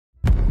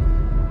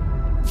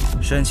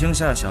沈清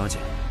夏小姐，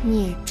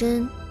聂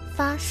真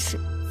发誓，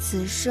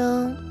此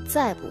生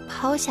再不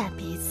抛下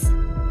彼此，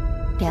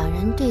两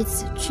人对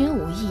此均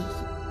无异议。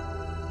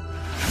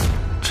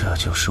这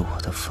就是我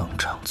的逢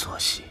场作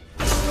戏。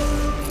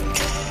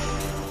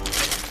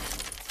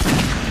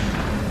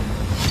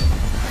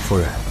夫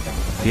人，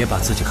别把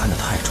自己看得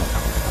太重了。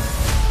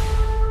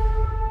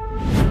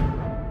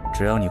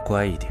只要你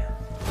乖一点，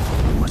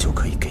我就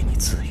可以给你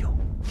自由。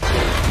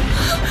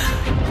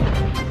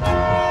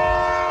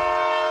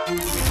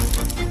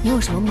你有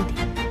什么目的？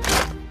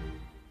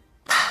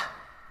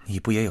你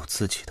不也有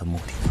自己的目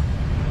的吗？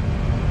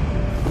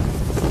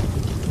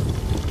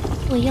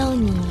我要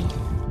你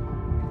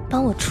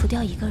帮我除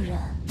掉一个人，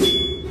不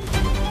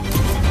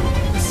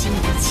惜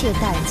一切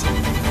代价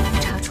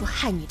查出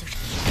害你的人。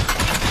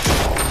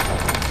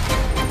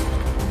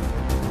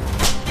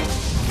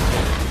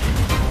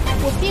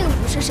我并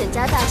不是沈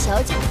家大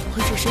小姐，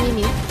我只是一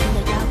名普通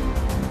的丫鬟。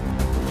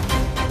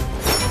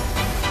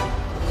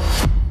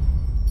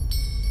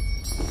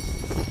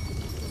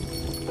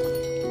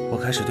我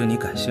开始对你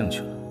感兴趣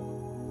了。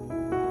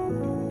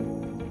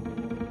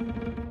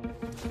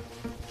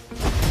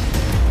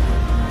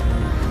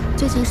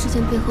这件事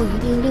情背后一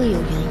定另有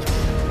缘由，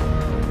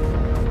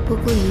不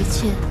顾一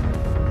切，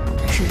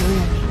但是仍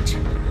然明知，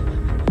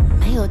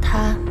没有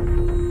他，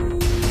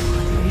我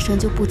的人生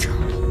就不成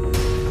立。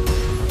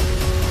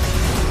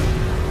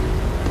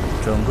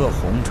整个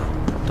红州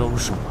都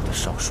是我的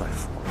少帅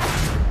府。